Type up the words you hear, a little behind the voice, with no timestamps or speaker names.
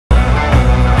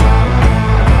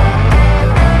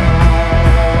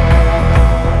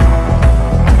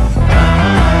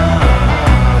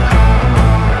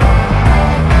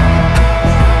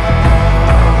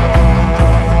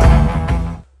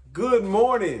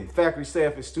morning, faculty,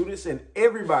 staff, and students, and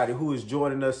everybody who is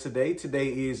joining us today. Today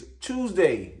is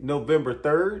Tuesday, November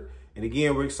 3rd. And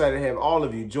again, we're excited to have all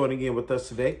of you joining in with us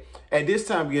today. At this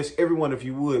time, yes, everyone, if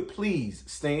you would, please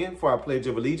stand for our Pledge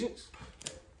of Allegiance.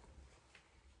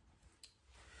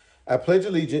 I pledge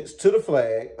allegiance to the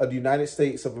flag of the United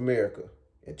States of America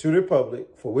and to the republic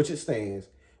for which it stands,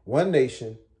 one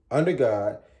nation, under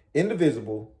God,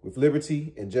 indivisible, with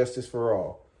liberty and justice for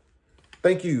all.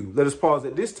 Thank you. Let us pause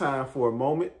at this time for a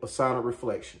moment of silent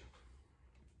reflection.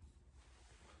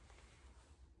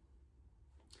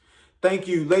 Thank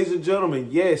you, ladies and gentlemen.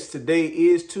 Yes, today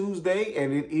is Tuesday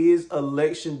and it is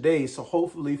election day. So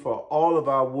hopefully for all of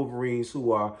our Wolverines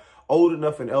who are old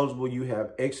enough and eligible, you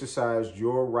have exercised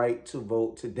your right to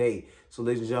vote today. So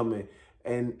ladies and gentlemen,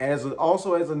 and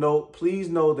also as a note, please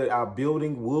know that our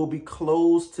building will be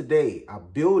closed today. Our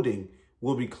building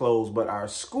will be closed, but our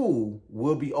school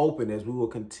will be open as we will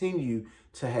continue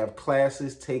to have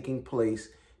classes taking place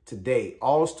today.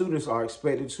 All students are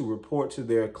expected to report to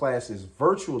their classes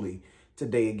virtually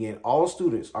today. Again, all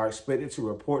students are expected to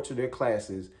report to their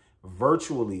classes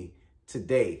virtually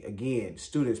today. Again,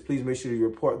 students, please make sure you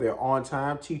report there on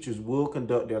time. Teachers will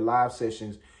conduct their live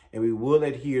sessions and we will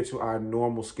adhere to our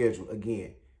normal schedule.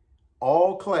 Again,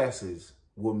 all classes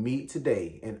will meet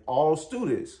today and all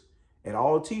students and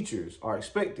all teachers are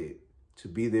expected to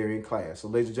be there in class. So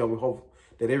ladies and gentlemen, we hope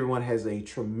that everyone has a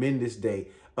tremendous day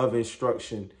of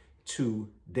instruction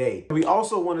today. We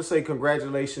also want to say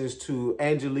congratulations to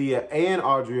Angelia and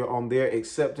Audrey on their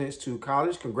acceptance to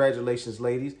college. Congratulations,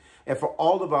 ladies. And for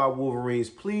all of our Wolverines,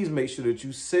 please make sure that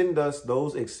you send us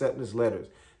those acceptance letters.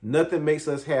 Nothing makes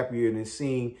us happier than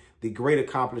seeing the great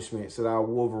accomplishments that our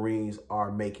Wolverines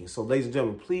are making. So ladies and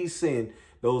gentlemen, please send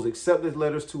those acceptance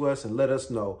letters to us and let us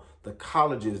know the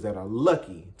colleges that are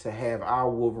lucky to have our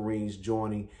Wolverines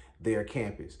joining their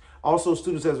campus. Also,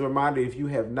 students, as a reminder, if you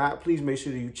have not, please make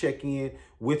sure that you check in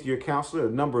with your counselor.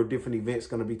 A number of different events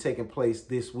going to be taking place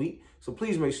this week. So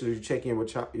please make sure that you check in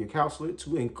with your counselor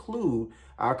to include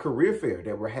our career fair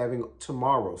that we're having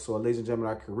tomorrow. So ladies and gentlemen,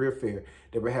 our career fair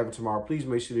that we're having tomorrow, please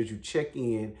make sure that you check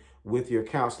in with your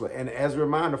counselor. And as a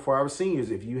reminder for our seniors,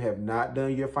 if you have not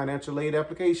done your financial aid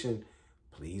application,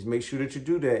 please make sure that you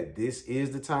do that. This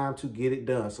is the time to get it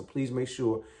done. So please make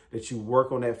sure that you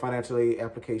work on that financial aid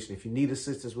application. If you need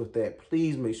assistance with that,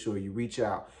 please make sure you reach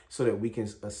out so that we can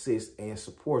assist and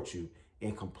support you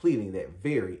in completing that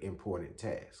very important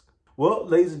task. Well,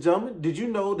 ladies and gentlemen, did you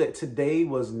know that today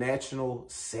was National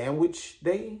Sandwich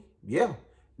Day? Yeah,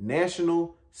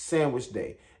 National Sandwich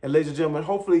Day. And ladies and gentlemen,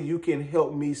 hopefully you can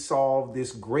help me solve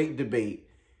this great debate.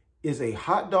 Is a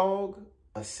hot dog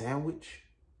a sandwich?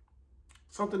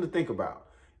 Something to think about.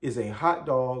 Is a hot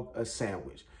dog a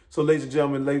sandwich? So ladies and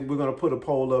gentlemen, we're going to put a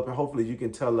poll up and hopefully you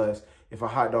can tell us if a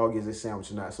hot dog is a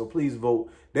sandwich or not. So please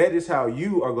vote. That is how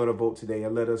you are going to vote today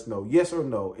and let us know yes or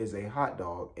no, is a hot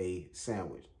dog a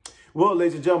sandwich? Well,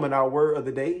 ladies and gentlemen, our word of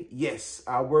the day. Yes,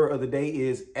 our word of the day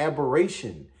is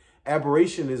aberration.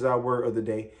 Aberration is our word of the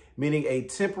day, meaning a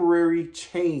temporary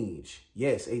change.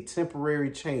 Yes, a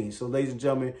temporary change. So ladies and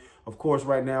gentlemen, of course,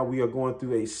 right now we are going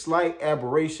through a slight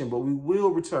aberration, but we will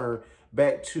return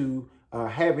back to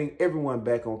having everyone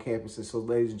back on campuses. So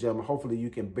ladies and gentlemen, hopefully you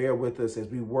can bear with us as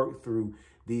we work through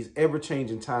these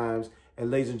ever-changing times.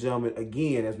 And ladies and gentlemen,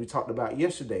 again, as we talked about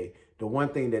yesterday, the one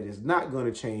thing that is not going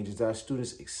to change is our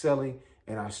students excelling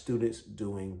and our students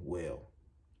doing well.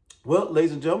 Well,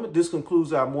 ladies and gentlemen, this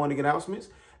concludes our morning announcements.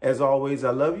 As always, I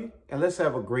love you, and let's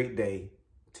have a great day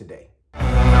today.